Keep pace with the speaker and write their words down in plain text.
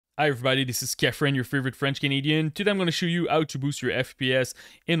Hi everybody, this is Kefren, your favorite French Canadian. Today I'm going to show you how to boost your FPS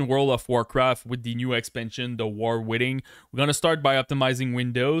in World of Warcraft with the new expansion, the War Witting. We're going to start by optimizing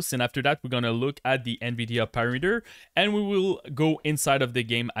Windows, and after that we're going to look at the NVIDIA parameter, and we will go inside of the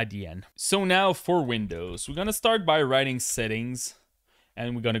game at the end. So now for Windows, we're going to start by writing settings,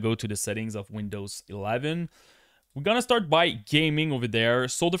 and we're going to go to the settings of Windows 11. We're gonna start by gaming over there.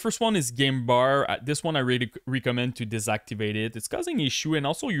 So the first one is game bar. This one I really recommend to deactivate it. It's causing issue and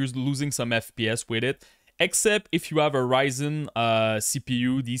also you're losing some FPS with it. Except if you have a Ryzen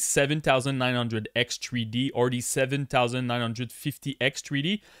CPU, the 7900X3D or the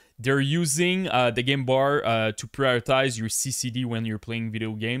 7950X3D. They're using the game bar to prioritize your CCD when you're playing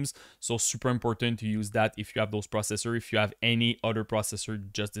video games. So super important to use that if you have those processors. If you have any other processor,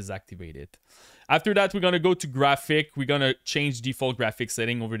 just deactivate it. After that, we're going to go to graphic. We're going to change default graphic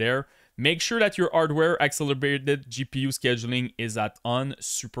setting over there. Make sure that your hardware accelerated GPU scheduling is at on.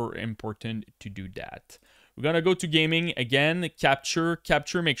 Super important to do that. We're going to go to gaming again, capture,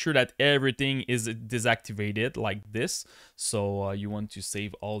 make sure that everything is deactivated like this. So you want to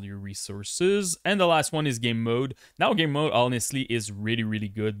save all your resources. And the last one is game mode. Now game mode honestly is really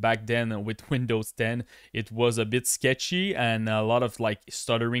good. Back then with Windows 10, it was a bit sketchy and a lot of like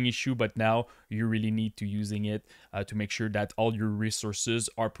stuttering issue, but now you really need to using it to make sure that all your resources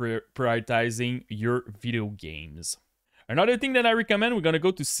are prioritizing your video games. Another thing that I recommend, we're going to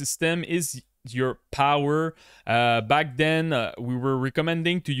go to system, is your power. Back then we were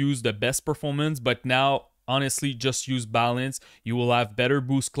recommending to use the best performance, but now honestly just use balance. You will have better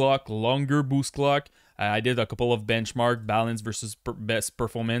boost clock, longer boost clock. I did a couple of benchmark balance versus best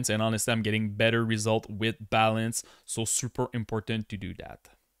performance, and honestly I'm getting better result with balance, so super important to do that.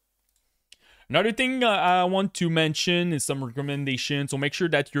 Another thing I want to mention is some recommendations. So make sure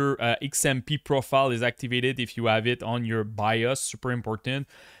that your XMP profile is activated if you have it on your BIOS. Super important.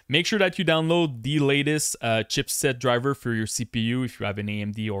 Make sure that you download the latest chipset driver for your CPU if you have an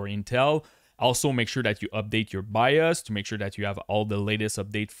AMD or Intel. Also, make sure that you update your BIOS to make sure that you have all the latest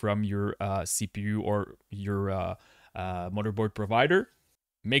update from your CPU or your motherboard provider.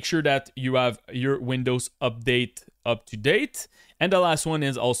 Make sure that you have your Windows update up to date. And the last one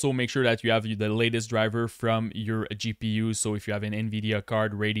is also make sure that you have the latest driver from your GPU. So if you have an NVIDIA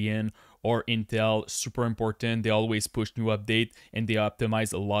card, Radeon, or Intel, super important. They always push new update and they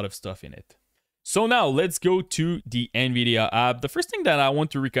optimize a lot of stuff in it. So now let's go to the NVIDIA app. The first thing that I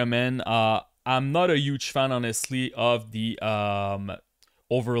want to recommend, I'm not a huge fan, honestly, of the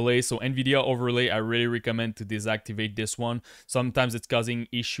overlay. So NVIDIA overlay, I really recommend to deactivate this one. Sometimes it's causing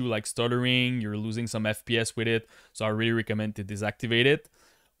issue like stuttering, you're losing some FPS with it, so I really recommend to deactivate it.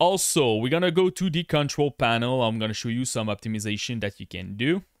 Also, we're gonna go to the control panel. I'm gonna show you some optimization that you can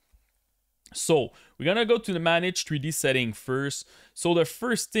do. So we're gonna go to the manage 3D setting first. So the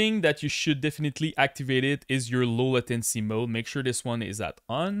first thing that you should definitely activate it is your low latency mode. Make sure this one is at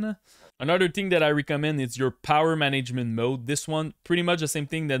on. Another thing that I recommend is your power management mode. This one, pretty much the same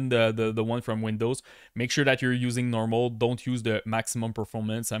thing than the one from Windows. Make sure that you're using normal. Don't use the maximum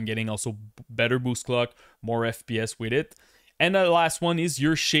performance. I'm getting also better boost clock, more FPS with it. And the last one is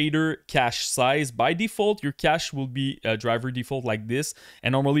your shader cache size. By default, your cache will be a driver default like this.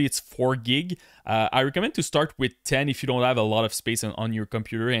 And normally it's 4 gig. I recommend to start with 10 if you don't have a lot of space on your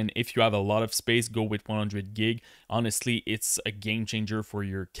computer. And if you have a lot of space, go with 100 gig. Honestly, it's a game changer for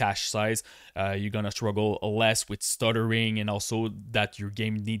your cache size. You're going to struggle less with stuttering and also that your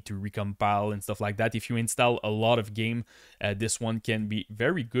game need to recompile and stuff like that. If you install a lot of game, this one can be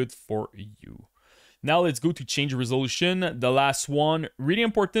very good for you. Now let's go to change resolution. The last one, really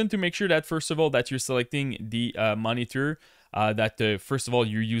important to make sure that first of all that you're selecting the monitor, first of all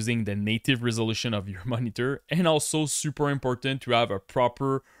you're using the native resolution of your monitor, and also super important to have a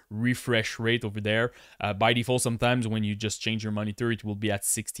proper refresh rate over there. By default, sometimes when you just change your monitor, it will be at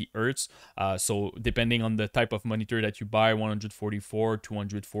 60 Hz. So depending on the type of monitor that you buy, 144,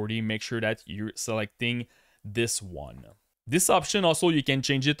 240, make sure that you're selecting this one. This option also, you can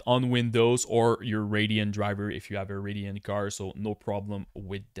change it on Windows or your Radeon driver if you have a Radeon card, so no problem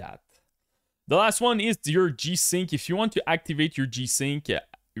with that. The last one is your G-Sync. If you want to activate your G-Sync,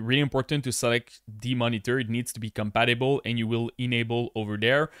 really important to select the monitor. It needs to be compatible and you will enable over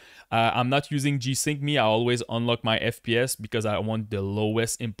there. I'm not using G-Sync me. I always unlock my FPS because I want the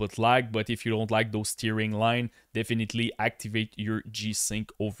lowest input lag, but if you don't like those steering line, definitely activate your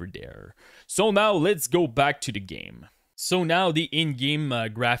G-Sync over there. So now let's go back to the game. So now the in-game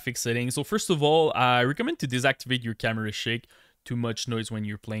graphics settings. So first of all, I recommend to deactivate your camera shake. Too much noise when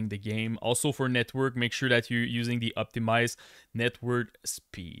you're playing the game. Also for network, make sure that you're using the optimized network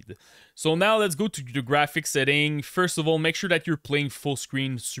speed. So now let's go to the graphics setting. First of all, make sure that you're playing full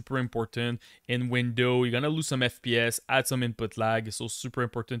screen, super important. In window, you're gonna lose some FPS, add some input lag, so super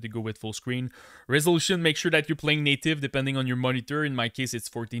important to go with full screen. Resolution, make sure that you're playing native depending on your monitor. In my case, it's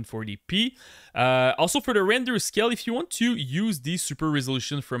 1440p. Also for the render scale, if you want to use the super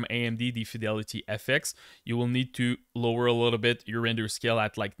resolution from AMD, the Fidelity FX, you will need to lower a little bit your render scale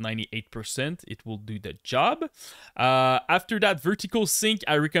at like 98%. It will do the job. After that, vertical sync,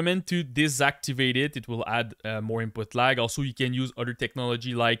 I recommend to deactivate it. It will add more input lag. Also, you can use other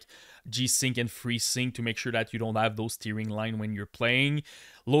technology like G-Sync and FreeSync to make sure that you don't have those tearing line when you're playing.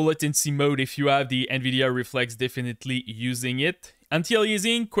 Low latency mode, if you have the NVIDIA Reflex, definitely using it.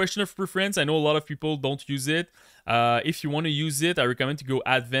 Anti-aliasing, question of preference. I know a lot of people don't use it. If you want to use it, I recommend to go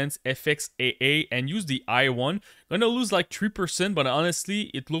Advanced FXAA and use the i1. Gonna lose like 3%, but honestly,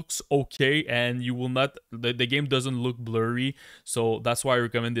 it looks okay, and you will not, the game doesn't look blurry, so that's why I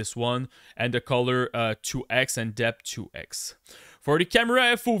recommend this one. And the color 2x and depth 2x. For the camera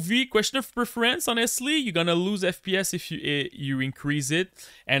FOV, question of preference, honestly, you're gonna lose FPS if you increase it.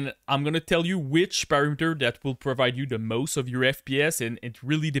 And I'm gonna tell you which parameter that will provide you the most of your FPS, and it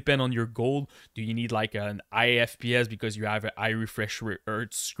really depends on your goal. Do you need like an high FPS because you have a high refresh rate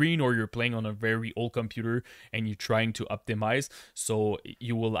screen, or you're playing on a very old computer and you're trying to optimize? So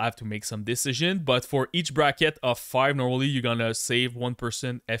you will have to make some decision. But for each bracket of 5, normally you're gonna save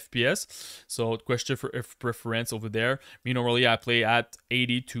 1% FPS. So question for preference over there. Me, normally I play at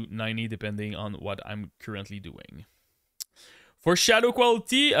 80 to 90 depending on what I'm currently doing. For shadow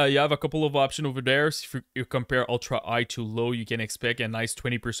quality, you have a couple of options over there. So if you compare ultra high to low, you can expect a nice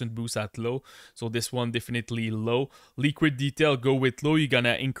 20% boost at low. So this one definitely low. Liquid detail, go with low. You're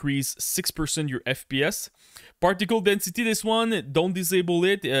gonna increase 6% your FPS. Particle density, this one, don't disable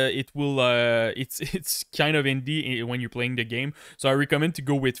it. It will it's kind of indie when you're playing the game. So I recommend to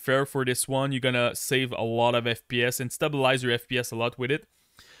go with fair for this one. You're gonna save a lot of FPS and stabilize your FPS a lot with it.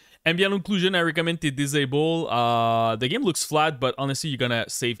 Ambient occlusion, I recommend to disable. The game looks flat, but honestly, you're gonna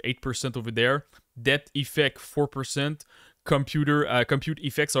save 8% over there. Depth effect, 4%. Compute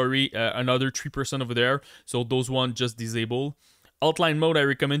effects, another 3% over there. So those one just disable. Outline mode, I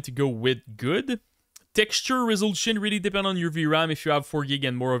recommend to go with good. Texture resolution really depend on your VRAM. If you have 4 gig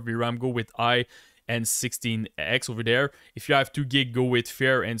and more of VRAM, go with high and 16x over there. If you have 2 gig, go with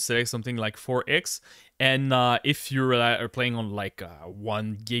fair and select something like 4x. And if you're playing on like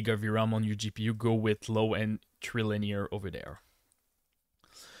 1 gig of VRAM on your GPU, go with low and trilinear over there.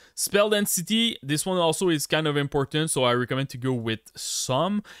 Spell density, this one also is kind of important, so I recommend to go with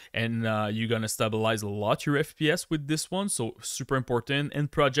some, and you're gonna stabilize a lot your FPS with this one, so super important.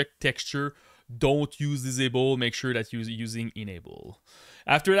 And project texture, don't use disable, make sure that you're using enable.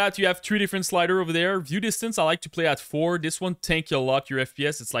 After that, you have 3 different sliders over there. View distance, I like to play at 4. This one tank a lot your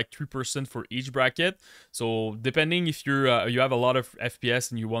FPS. It's like 3% for each bracket. So depending if you're you have a lot of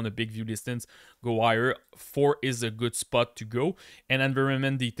FPS and you want a big view distance, go higher. 4 is a good spot to go. And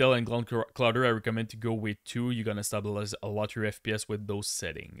environment detail and ground clutter, I recommend to go with 2. You're gonna stabilize a lot your FPS with those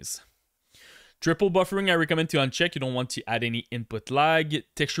settings. Triple buffering, I recommend to uncheck. You don't want to add any input lag.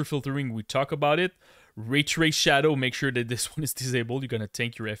 Texture filtering, we talk about it. Ray trace shadow, make sure that this one is disabled. You're gonna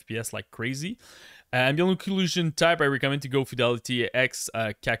tank your FPS like crazy. Ambient occlusion type, I recommend to go Fidelity X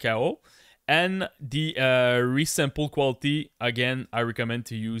Cacao. And the resample quality, again, I recommend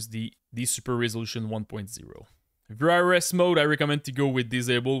to use the Super Resolution 1.0. VRS mode, I recommend to go with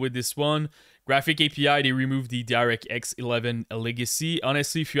disable with this one. Graphic API, they remove the DirectX 11 legacy.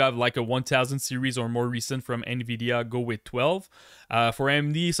 Honestly, if you have like a 1000 series or more recent from NVIDIA, go with 12. For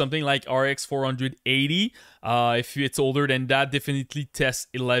AMD, something like RX 480. If it's older than that, definitely test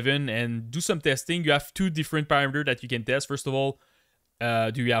 11 and do some testing. You have 2 different parameters that you can test. First of all,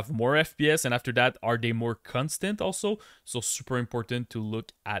 do you have more FPS? And after that, are they more constant also? So super important to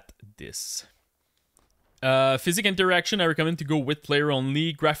look at this. Physics interaction, I recommend to go with player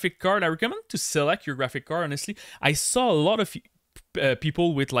only. Graphic card, I recommend to select your graphic card, honestly. I saw a lot of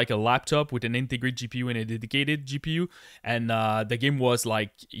people with like a laptop with an integrated GPU and a dedicated GPU, and the game was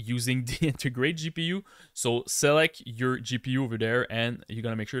like using the integrated GPU. So select your GPU over there and you're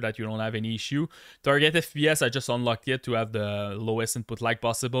gonna make sure that you don't have any issue. Target FPS, I just unlocked it to have the lowest input lag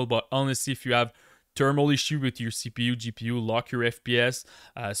possible, but honestly, if you have thermal issue with your CPU, GPU, lock your FPS.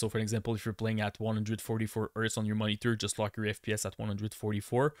 So for example, if you're playing at 144 Hz on your monitor, just lock your FPS at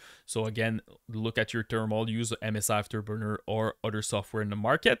 144. So again, look at your thermal, use MSI Afterburner or other software in the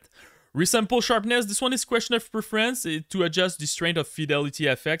market. Resample sharpness, this one is question of preference. To adjust the strength of fidelity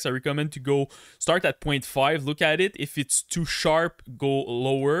effects, I recommend to go start at 0.5, look at it. If it's too sharp, go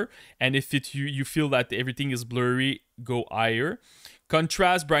lower. And if you feel that everything is blurry, go higher.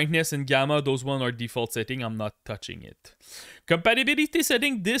 Contrast, brightness, and gamma, those one are default setting. I'm not touching it. Compatibility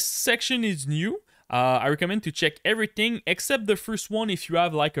setting, this section is new. I recommend to check everything except the first one. If you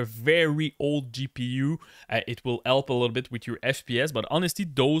have like a very old GPU, it will help a little bit with your FPS, but honestly,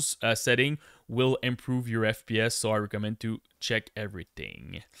 those settings will improve your FPS, so I recommend to check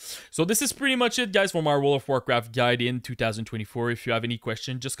everything. So this is pretty much it, guys, from our World of Warcraft guide in 2024. If you have any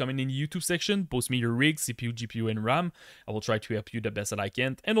questions, just comment in the YouTube section, post me your rig, CPU, GPU, and RAM. I will try to help you the best that I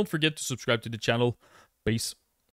can, and don't forget to subscribe to the channel. Peace.